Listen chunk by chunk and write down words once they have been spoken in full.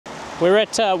We're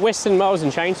at Western Mowers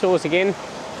and Chainsaws again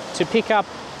to pick up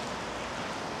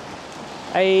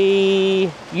a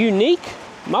unique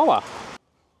mower.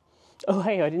 Oh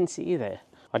hey, I didn't see you there.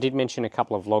 I did mention a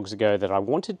couple of vlogs ago that I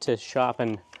wanted to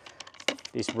sharpen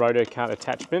this Rotocut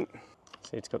attachment.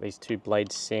 See, it's got these two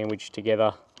blades sandwiched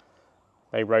together.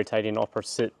 They rotate in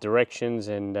opposite directions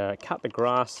and cut the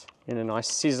grass in a nice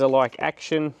scissor-like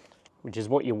action, which is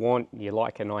what you want. You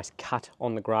like a nice cut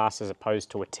on the grass as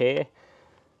opposed to a tear.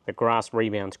 The grass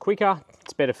rebounds quicker,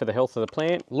 it's better for the health of the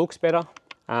plant, looks better,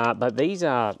 but these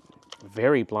are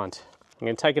very blunt. I'm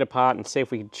going to take it apart and see if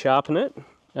we can sharpen it.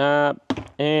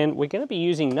 And we're going to be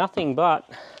using nothing but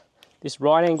this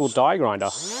right angle die grinder.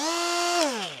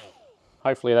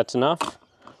 Hopefully that's enough.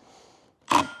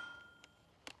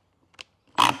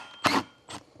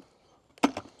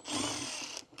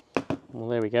 Well,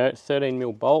 there we go,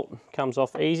 13mm bolt, comes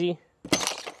off easy.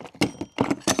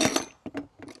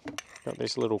 Got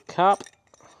this little cup,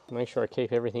 make sure I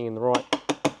keep everything in the right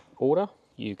order.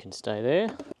 You can stay there.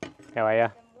 How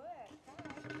are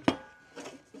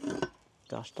you?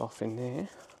 Dust off in there.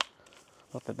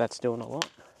 Not that that's doing a lot.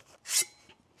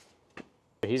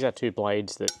 Here's our two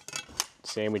blades that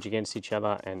sandwich against each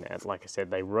other, and like I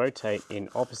said, they rotate in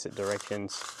opposite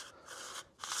directions.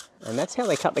 And that's how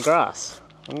they cut the grass.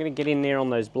 I'm going to get in there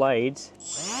on those blades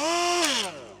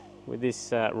with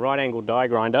this right angle die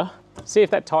grinder. See if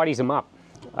that tidies them up.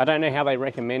 I don't know how they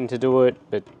recommend to do it,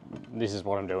 but this is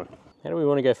what I'm doing. How do we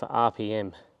want to go for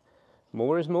RPM?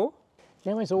 More is more?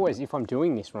 Now, as always, if I'm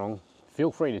doing this wrong,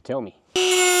 feel free to tell me.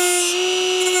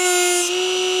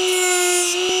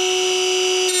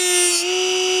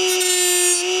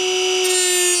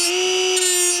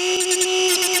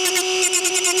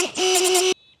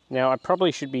 Now, I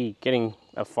probably should be getting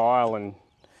a file and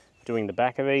doing the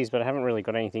back of these, but I haven't really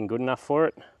got anything good enough for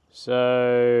it.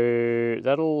 So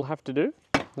that'll have to do.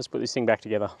 Let's put this thing back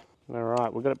together. All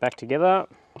right, we've got it back together.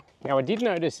 Now, I did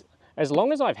notice, as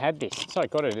long as I've had this, so I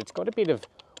got it, it's got a bit of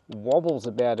wobbles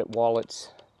about it while it's,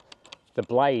 the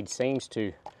blade seems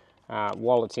to,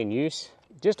 while it's in use.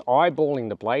 Just eyeballing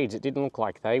the blades, it didn't look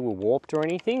like they were warped or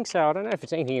anything, so I don't know if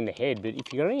it's anything in the head, but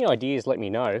if you've got any ideas, let me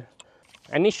know.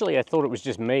 Initially, I thought it was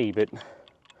just me, but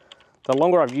the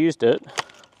longer I've used it,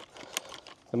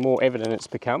 the more evident it's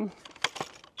become.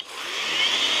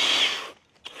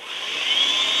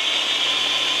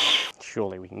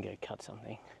 Surely we can go cut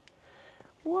something.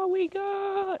 What we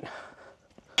got?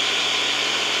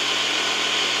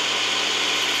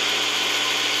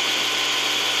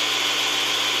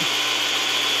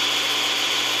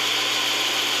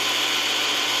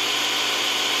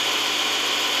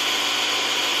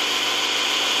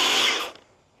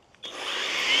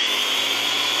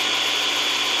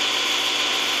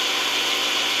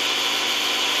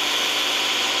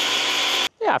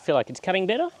 I feel like it's cutting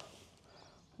better.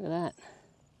 Look at that.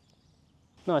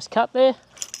 Nice cut there.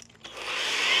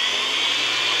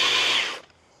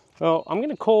 Well, I'm going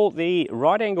to call the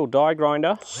right angle die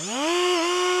grinder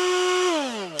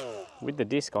with the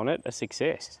disc on it a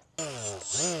success.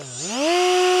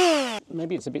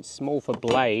 Maybe it's a bit small for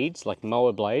blades, like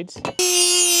mower blades.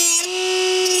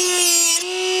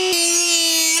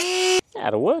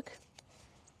 That'll work.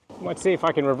 Might see if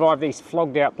I can revive these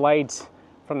flogged out blades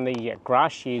from the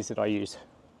grass shears that I use.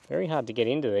 Very hard to get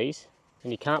into these,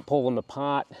 and you can't pull them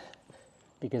apart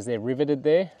because they're riveted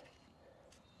there.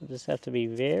 You just have to be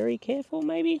very careful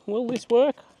maybe. Will this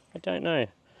work? I don't know.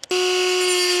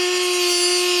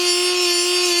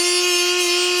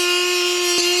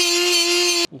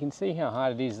 You can see how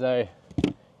hard it is though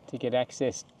to get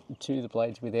access to the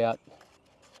blades without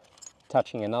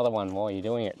touching another one while you're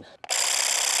doing it.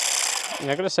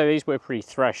 And I've got to say these were pretty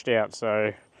thrashed out,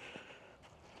 so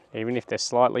even if they're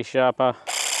slightly sharper,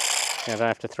 I don't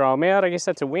have to throw them out. I guess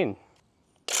that's a win.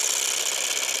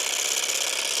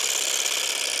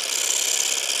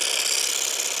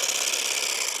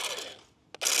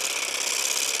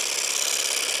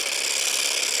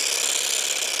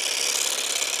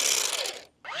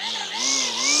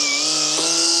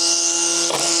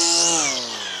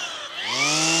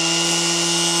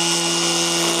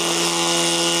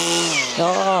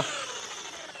 Oh.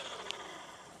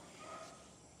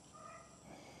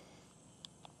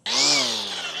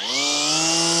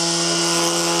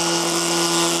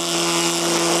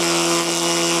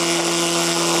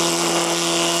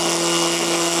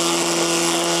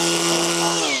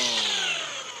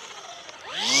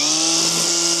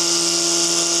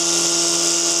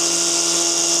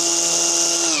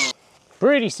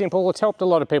 Pretty simple, it's helped a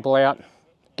lot of people out.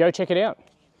 Go check it out.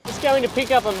 Just going to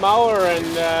pick up a mower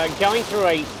and going through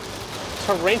a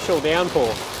torrential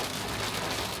downpour.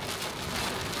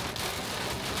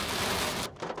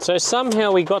 So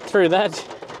somehow we got through that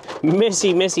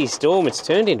messy storm. It's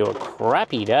turned into a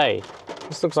crappy day.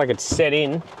 This looks like it's set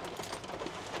in.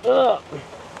 Ugh.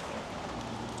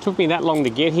 Took me that long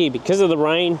to get here because of the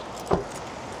rain.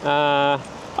 I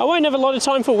won't have a lot of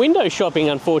time for window shopping,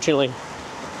 unfortunately.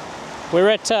 We're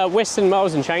at Western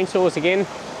Mowers and Chainsaws again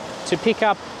to pick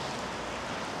up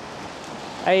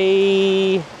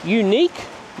a unique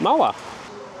mower.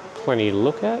 Plenty to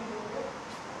look at.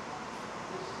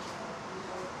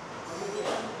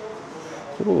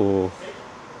 Ooh.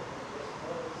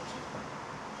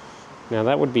 Now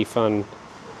that would be fun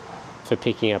for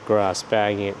picking up grass,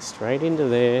 bagging it straight into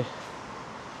there.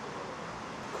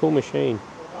 Cool machine.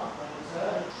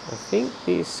 I think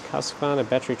this Husqvarna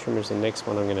battery trimmer is the next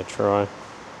one I'm going to try.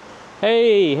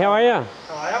 Hey, how are you?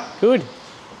 How are you? Good.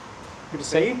 Good to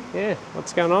see you. Yeah,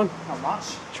 what's going on? Not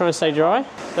much. Trying to stay dry.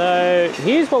 So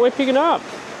here's what we're picking up.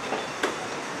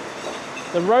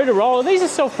 The Rotorolla. These are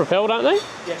self-propelled, aren't they?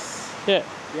 Yes. Yeah.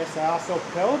 Yes, they are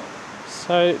self-propelled.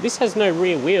 So this has no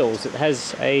rear wheels. It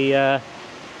has a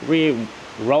rear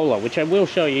roller, which I will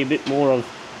show you a bit more of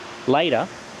later.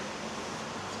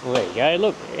 Well, there you go.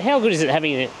 Look, how good is it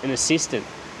having an assistant?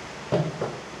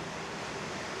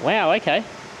 Wow, okay.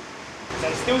 So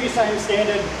it's still your same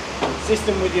standard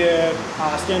system with your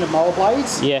standard mower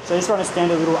blades. Yeah. So this run a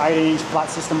standard little 18-inch flat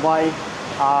system blade.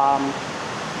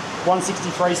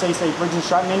 163cc bridge and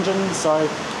sharpen engine. So,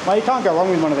 well, you can't go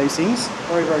wrong with one of these things.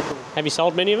 Very, very cool. Have you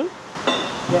sold many of them?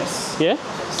 Yes. Yeah?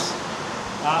 Yes.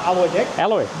 Alloy deck.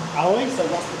 Alloy? Alloy, so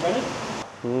rust prevented.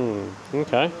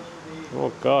 Okay.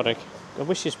 Oh God, I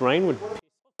wish this rain would.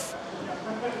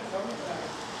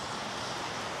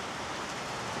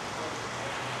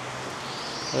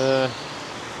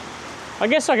 I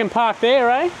guess I can park there,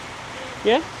 eh?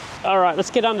 Yeah? All right, let's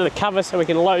get under the cover so we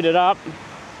can load it up.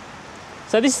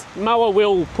 So this mower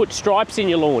will put stripes in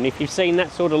your lawn if you've seen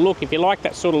that sort of look, if you like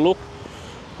that sort of look.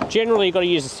 Generally you've got to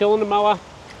use a cylinder mower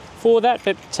for that,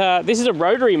 but this is a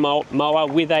rotary mower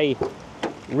with a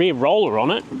rear roller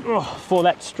on it for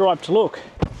that striped look.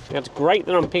 Now it's great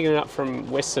that I'm picking it up from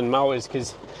Western Mowers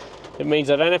because it means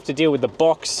I don't have to deal with the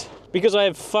box because I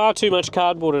have far too much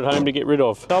cardboard at home to get rid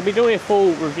of. So I'll be doing a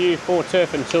full review for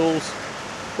Turf and Tools.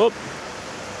 Whoop.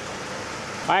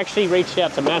 I actually reached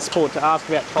out to Masport to ask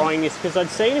about trying this because I'd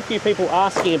seen a few people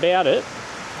asking about it.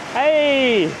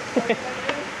 Hey!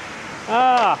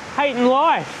 Hating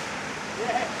life.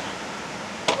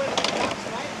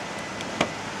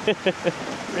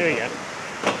 There we go.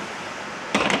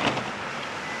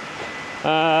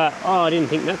 Oh, I didn't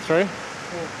think that through.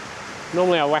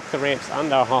 Normally I whack the ramps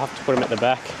under, I'll have to put them at the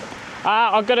back.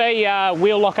 I've got a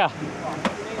wheel locker.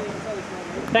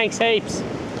 Thanks heaps.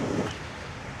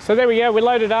 So there we go, we're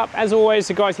loaded up. As always,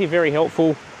 the guys here are very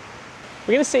helpful.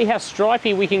 We're going to see how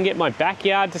stripey we can get my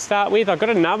backyard to start with. I've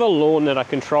got another lawn that I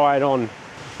can try it on,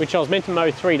 which I was meant to mow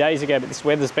 3 days ago, but this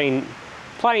weather's been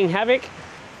playing havoc.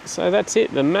 So that's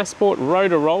it, the Masport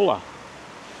Rotarolla.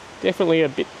 Definitely a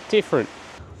bit different.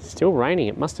 Still raining,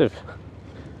 it must have...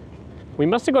 We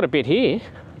must have got a bit here.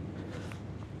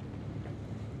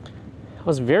 I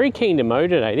was very keen to mow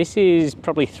today. This is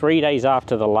probably 3 days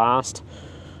after the last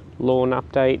lawn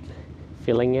update.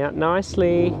 Filling out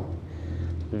nicely.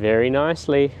 Very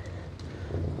nicely.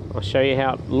 I'll show you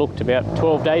how it looked about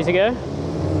 12 days ago.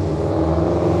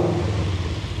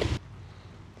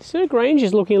 Cirque Range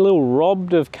is looking a little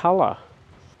robbed of colour.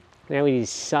 Now it is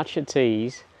such a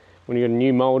tease when you've got a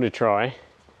new mower to try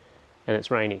and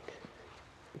it's raining.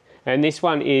 And this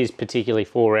one is particularly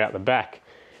for out the back,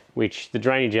 which the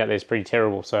drainage out there is pretty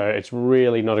terrible, so it's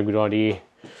really not a good idea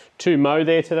to mow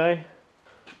there today.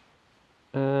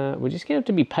 We're just going to have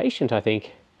to be patient, I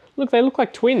think. Look, they look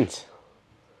like twins.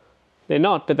 They're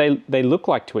not, but they look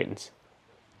like twins.